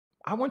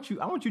I want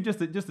you just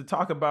to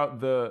talk about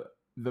the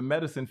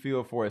medicine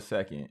field for a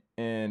second,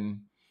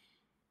 and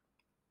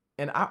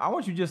I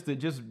want you just to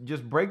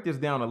just break this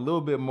down a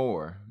little bit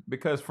more,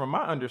 because from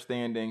my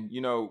understanding,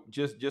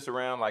 just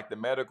around like the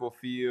medical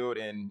field,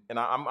 and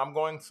I'm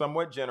going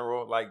somewhat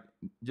general, like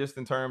just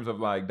in terms of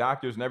like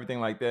doctors and everything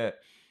like that.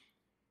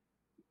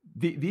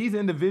 These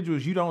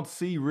individuals you don't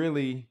see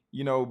really,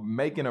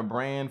 making a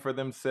brand for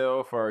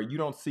themselves, or you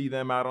don't see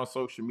them out on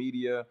social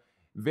media.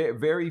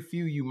 Very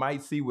few you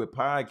might see with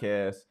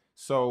podcasts.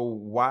 So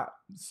why?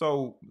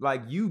 So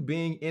like you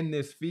being in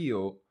this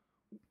field,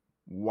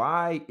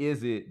 why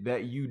is it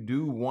that you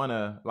do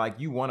wanna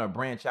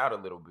branch out a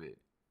little bit?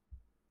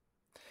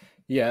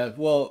 Yeah,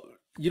 well,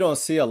 you don't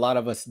see a lot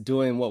of us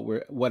doing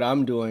what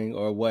I'm doing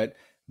or what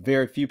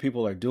very few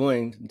people are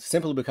doing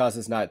simply because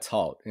it's not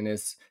taught, and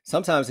it's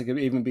sometimes it can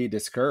even be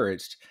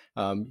discouraged.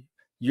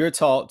 You're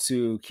taught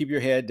to keep your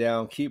head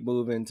down, keep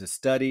moving, to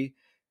study.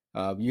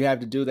 You have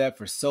to do that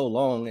for so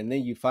long, and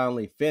then you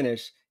finally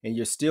finish, and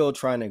you're still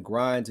trying to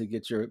grind to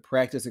get your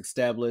practice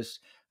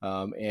established,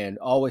 and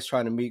always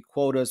trying to meet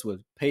quotas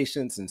with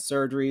patients and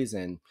surgeries,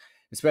 and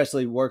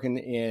especially working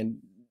in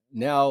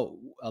now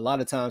a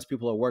lot of times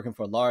people are working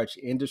for large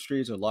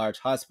industries or large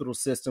hospital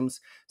systems,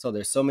 so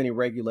there's so many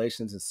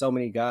regulations and so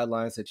many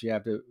guidelines that you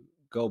have to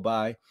go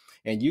by,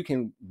 and you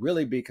can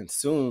really be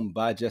consumed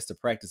by just the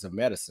practice of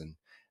medicine.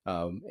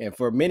 And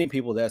for many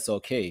people that's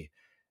okay.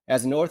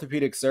 As an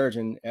orthopedic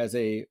surgeon, as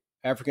a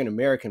African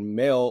American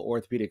male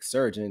orthopedic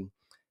surgeon,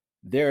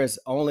 there's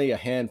only a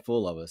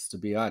handful of us, to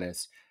be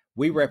honest.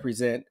 We Mm.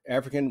 represent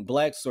African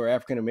blacks, or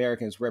African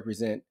Americans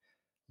represent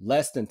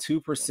less than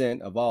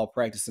 2% of all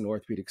practicing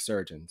orthopedic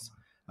surgeons.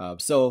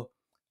 So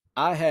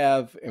I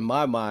have, in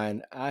my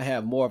mind, I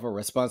have more of a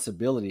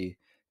responsibility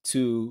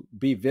to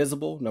be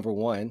visible, number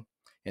one,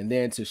 and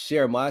then to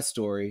share my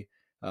story,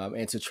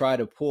 and to try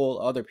to pull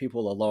other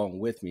people along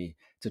with me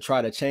to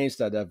try to change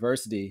the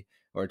diversity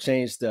or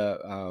change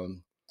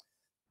the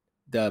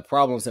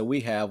problems that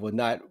we have with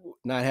not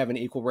having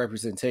equal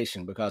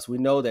representation, because we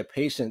know that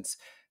patients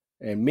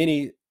in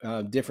many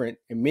different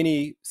in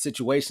many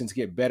situations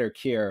get better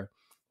care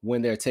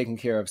when they're taken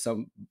care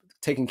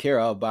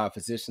of by a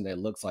physician that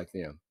looks like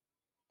them.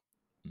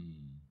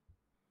 Mm.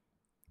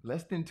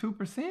 Less than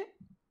 2%?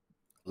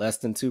 Less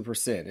than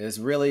 2%. It's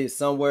really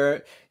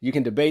somewhere, you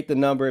can debate the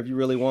number if you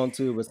really want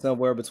to, but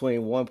somewhere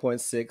between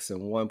 1.6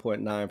 and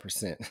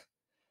 1.9%.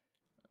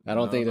 I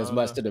don't No, think there's no,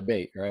 much no. to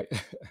debate, right?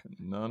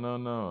 No, no,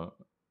 no.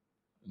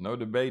 No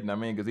debating. I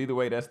mean, because either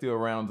way, that still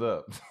rounds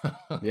up.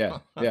 Yeah,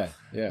 yeah,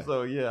 yeah.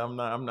 So yeah, I'm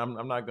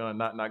not gonna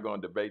not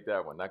gonna debate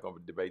that one. Not gonna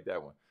debate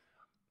that one.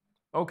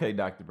 Okay,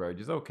 Dr.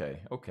 Burgess.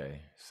 Okay,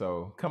 okay.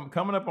 So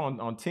coming up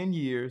on 10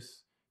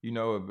 years,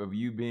 of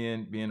you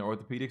being an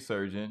orthopedic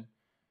surgeon,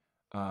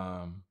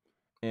 um,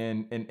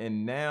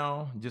 and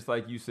now, just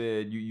like you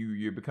said,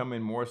 you're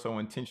becoming more so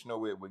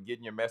intentional with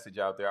getting your message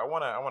out there. I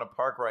wanna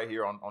park right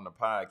here on the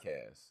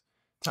podcast.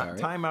 All right.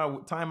 Time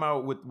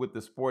out with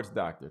the sports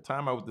doctor.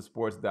 Time out with the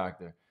sports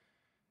doctor.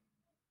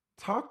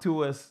 Talk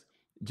to us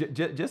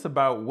just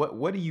about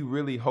what do you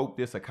really hope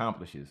this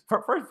accomplishes.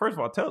 First of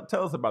all,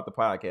 tell us about the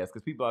podcast,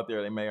 because people out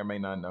there, they may or may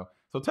not know.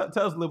 So tell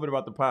us a little bit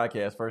about the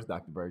podcast first,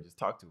 Dr. Burgess.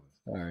 Talk to us.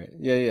 All right.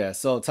 Yeah, yeah.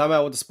 So Time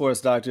Out with the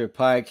Sports Doctor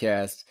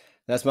podcast,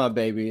 that's my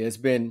baby.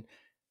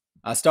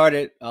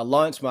 I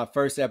launched my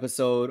first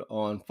episode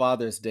on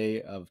Father's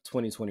Day of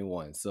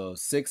 2021. So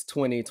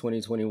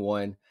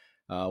 6/20/2021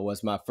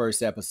 was my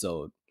first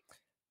episode.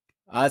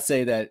 I'd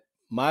say that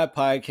my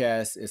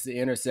podcast is the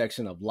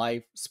intersection of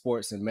life,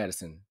 sports, and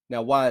medicine.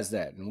 Now, why is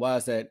that? And why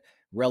is that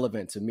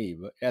relevant to me?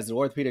 But as an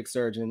orthopedic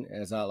surgeon,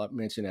 as I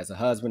mentioned, as a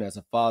husband, as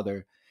a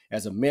father,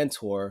 as a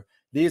mentor,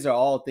 these are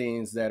all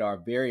things that are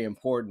very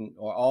important,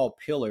 or all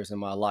pillars in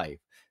my life.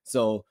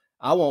 So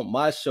I want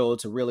my show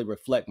to really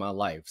reflect my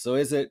life. So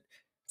is it,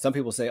 some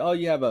people say, oh,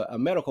 you have a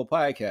medical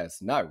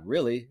podcast? Not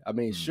really. I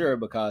mean, sure,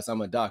 Mm. because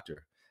I'm a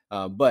doctor.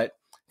 But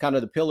kind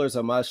of the pillars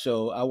of my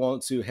show, I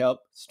want to help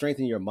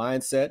strengthen your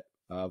mindset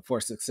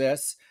for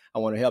success. I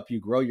want to help you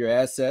grow your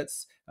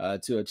assets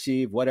to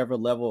achieve whatever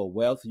level of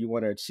wealth you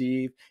want to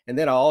achieve, and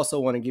then I also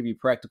want to give you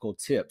practical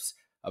tips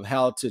of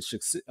how to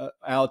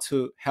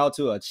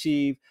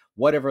achieve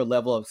whatever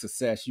level of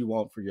success you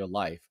want for your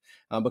life.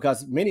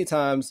 Because many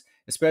times,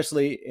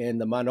 especially in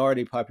the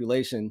minority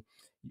population,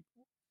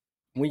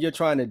 when you're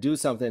trying to do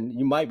something,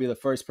 you might be the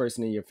first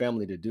person in your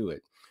family to do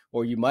it.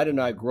 Or you might have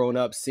not Mhm. grown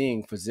up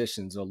seeing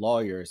physicians or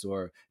lawyers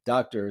or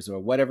doctors or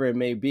whatever it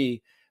may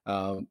be,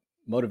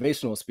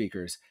 motivational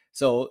speakers.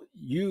 So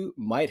you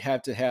might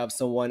have to have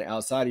someone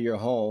outside of your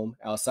home,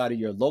 outside of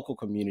your local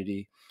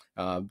community,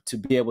 to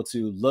be able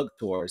to look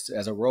towards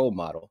as a role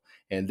model.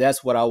 And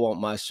that's what I want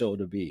my show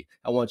to be.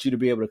 I want you to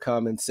be able to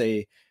come and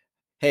say,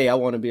 hey, I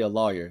want to be a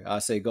lawyer. I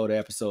say, go to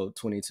episode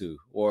 22.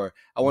 Or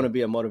I want to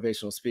be a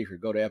motivational speaker.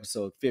 Go to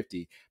episode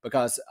 50.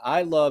 Because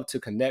I love to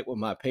connect with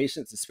my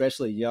patients,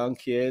 especially young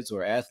kids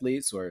or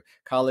athletes or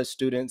college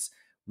students,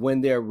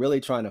 when they're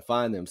really trying to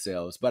find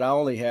themselves. But I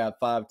only have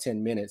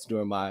 5-10 minutes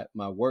during my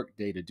work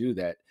day to do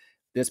that.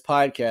 This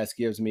podcast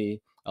gives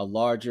me a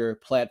larger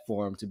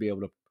platform to be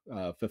able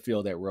to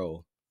fulfill that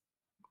role.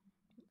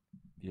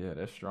 Yeah,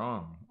 that's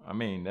strong. I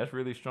mean, that's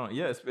really strong.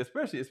 Yes,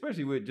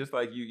 especially with just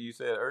like you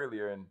said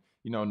earlier, and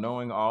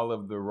knowing all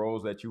of the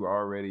roles that you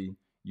already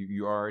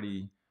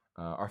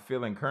are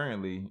filling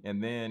currently,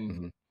 and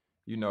then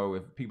Hmm.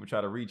 if people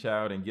try to reach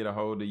out and get a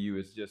hold of you,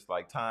 it's just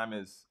like time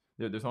is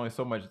there's only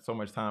so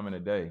much time in a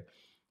day.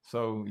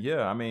 So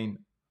yeah, I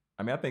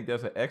think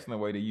that's an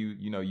excellent way to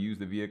use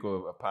the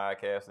vehicle of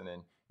podcasting,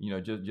 and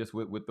just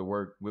with the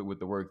work with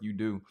the work you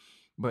do.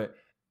 But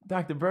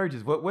Dr.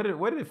 Burgess, what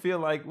did it feel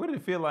like? What did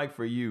it feel like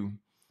for you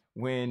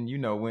when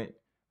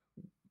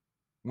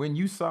when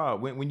you saw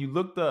when you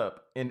looked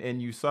up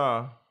and you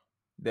saw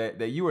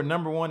that you were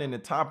number one in the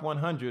top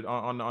 100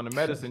 on the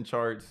medicine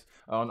charts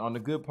on the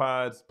Good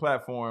Pods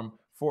platform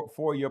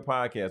for your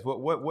podcast?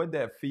 What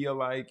that feel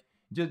like?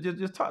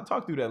 Just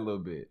talk through that a little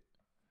bit.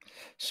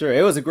 Sure,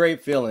 it was a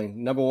great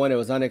feeling. Number one, it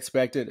was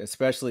unexpected,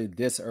 especially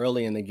this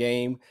early in the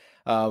game.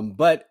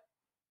 But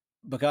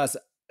because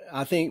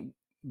I think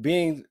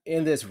being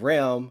in this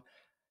realm,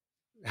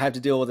 I have to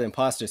deal with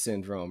imposter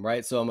syndrome,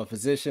 right? So I'm a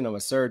physician, I'm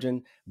a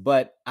surgeon,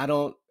 but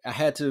I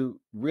had to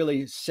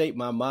really shape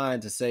my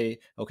mind to say,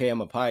 okay,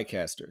 I'm a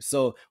podcaster.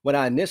 So when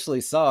I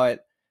initially saw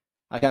it,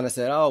 I kind of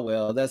said, oh,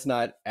 well, that's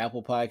not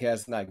Apple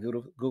Podcasts, it's not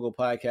Google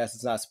Podcasts,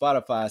 it's not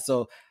Spotify.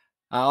 So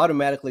I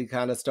automatically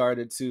kind of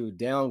started to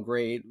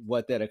downgrade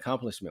what that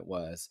accomplishment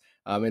was,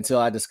 until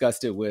I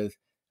discussed it with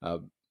uh,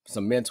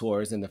 some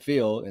mentors in the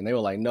field, and they were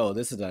like, "No,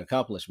 this is an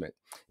accomplishment."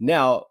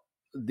 Now,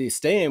 the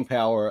staying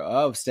power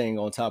of staying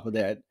on top of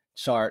that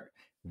chart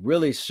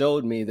really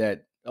showed me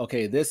that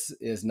okay, this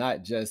is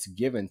not just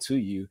given to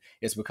you;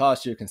 it's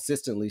because you're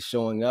consistently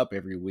showing up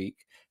every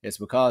week. It's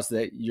because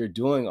that you're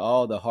doing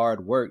all the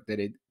hard work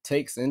that it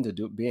takes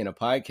into being a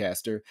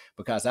podcaster,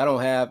 because I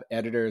don't have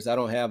editors, I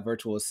don't have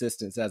virtual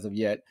assistants as of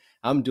yet.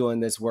 I'm doing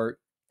this work.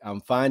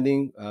 I'm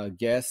finding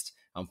guests,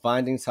 I'm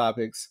finding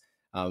topics,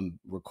 I'm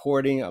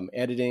recording, I'm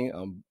editing,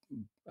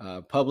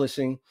 I'm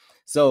publishing.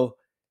 So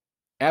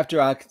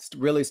after I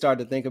really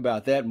started to think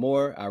about that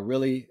more, I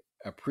really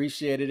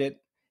appreciated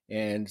it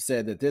and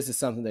said that this is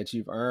something that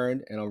you've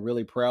earned, and I'm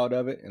really proud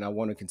of it, and I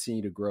want to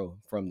continue to grow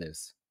from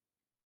this.